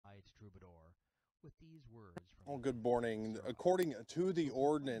with these words from Well, good morning. According to the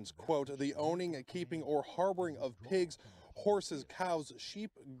ordinance, quote, the owning, keeping, or harboring of pigs, horses, cows,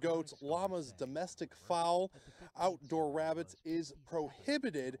 sheep, goats, llamas, domestic fowl, outdoor rabbits is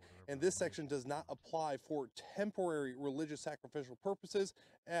prohibited, and this section does not apply for temporary religious sacrificial purposes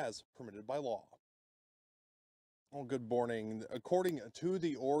as permitted by law. Well, good morning. According to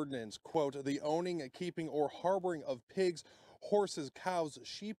the ordinance, quote, the owning, keeping, or harboring of pigs, horses, cows,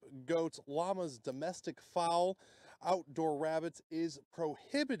 sheep, goats, llamas, domestic fowl, outdoor rabbits is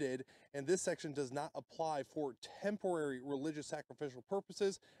prohibited, and this section does not apply for temporary religious sacrificial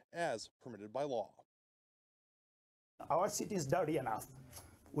purposes as permitted by law. Our city is dirty enough.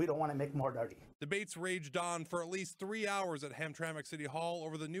 We don't want to make more dirty. Debates raged on for at least 3 hours at Hamtramck City Hall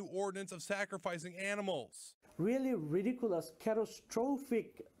over the new ordinance of sacrificing animals. Really ridiculous,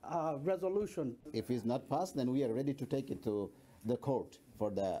 catastrophic resolution. If it's not passed, then we are ready to take it to the court for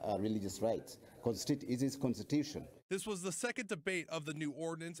the religious rights. It is constitution. This was the second debate of the new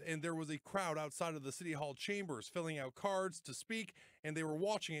ordinance, and there was a crowd outside of the City Hall chambers filling out cards to speak, and they were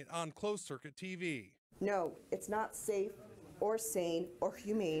watching it on closed-circuit TV. No, it's not safe or sane or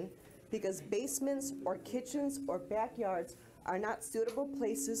humane because basements or kitchens or backyards are not suitable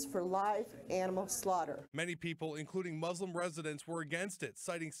places for live animal slaughter. Many people, including Muslim residents, were against it,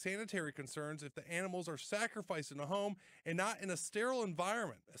 citing sanitary concerns if the animals are sacrificed in a home and not in a sterile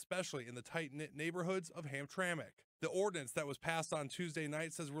environment, especially in the tight-knit neighborhoods of Hamtramck. The ordinance that was passed on Tuesday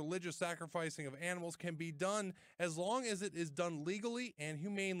night says religious sacrificing of animals can be done as long as it is done legally and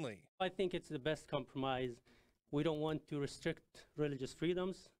humanely. I think it's the best compromise. We don't want to restrict religious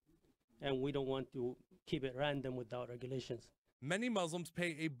freedoms, and we don't want to keep it random without regulations. Many Muslims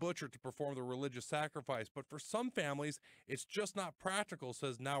pay a butcher to perform the religious sacrifice, but for some families, it's just not practical,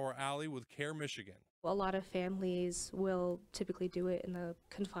 says Nawar Ali with CARE Michigan. A lot of families will typically do it in the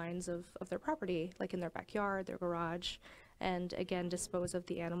confines of their property, like in their backyard, their garage, and again, dispose of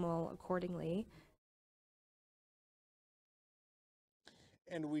the animal accordingly.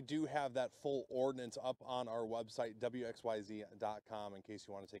 And we do have that full ordinance up on our website, wxyz.com, in case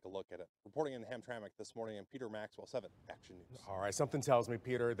you want to take a look at it. Reporting in Hamtramck this morning, I'm Peter Maxwell, 7 Action News. All right, something tells me,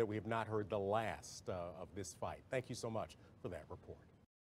 Peter, that we have not heard the last of this fight. Thank you so much for that report.